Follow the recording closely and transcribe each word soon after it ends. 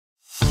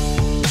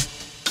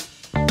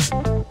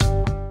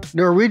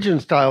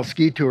Norwegian-style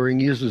ski touring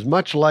uses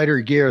much lighter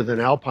gear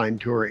than alpine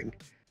touring.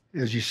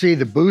 As you see,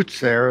 the boots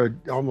there are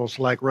almost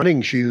like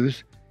running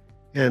shoes,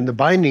 and the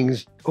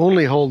bindings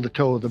only hold the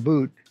toe of the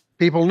boot.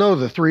 People know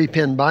the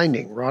 3-pin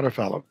binding,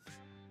 Rotafella,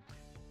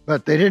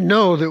 but they didn't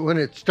know that when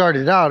it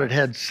started out, it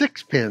had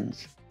 6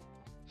 pins.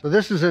 So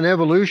this is an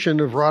evolution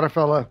of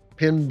Rotafella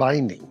pin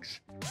bindings.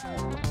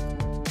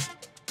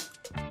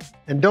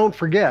 And don't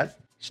forget,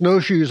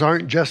 snowshoes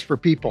aren't just for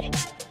people.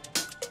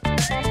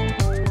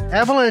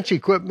 Avalanche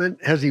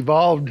equipment has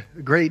evolved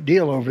a great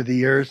deal over the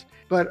years,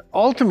 but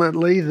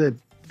ultimately the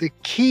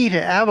key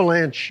to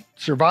avalanche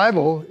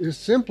survival is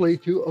simply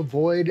to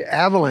avoid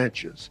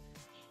avalanches.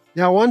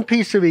 Now, one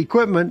piece of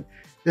equipment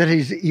that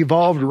has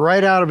evolved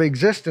right out of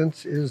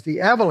existence is the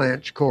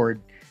avalanche cord.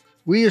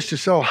 We used to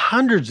sell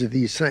hundreds of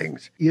these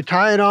things. You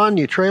tie it on,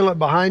 you trail it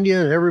behind you,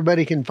 and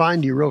everybody can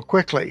find you real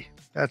quickly.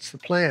 That's the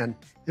plan.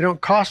 They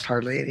don't cost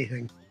hardly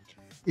anything.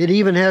 It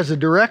even has a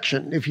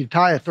direction. If you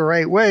tie it the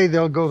right way,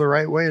 they'll go the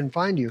right way and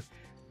find you.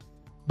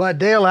 But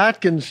Dale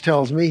Atkins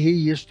tells me, he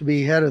used to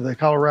be head of the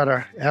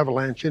Colorado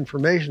Avalanche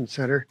Information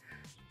Center,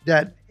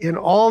 that in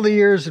all the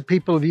years that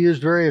people have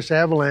used various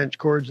avalanche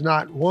cords,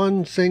 not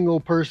one single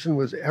person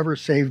was ever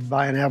saved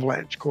by an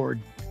avalanche cord.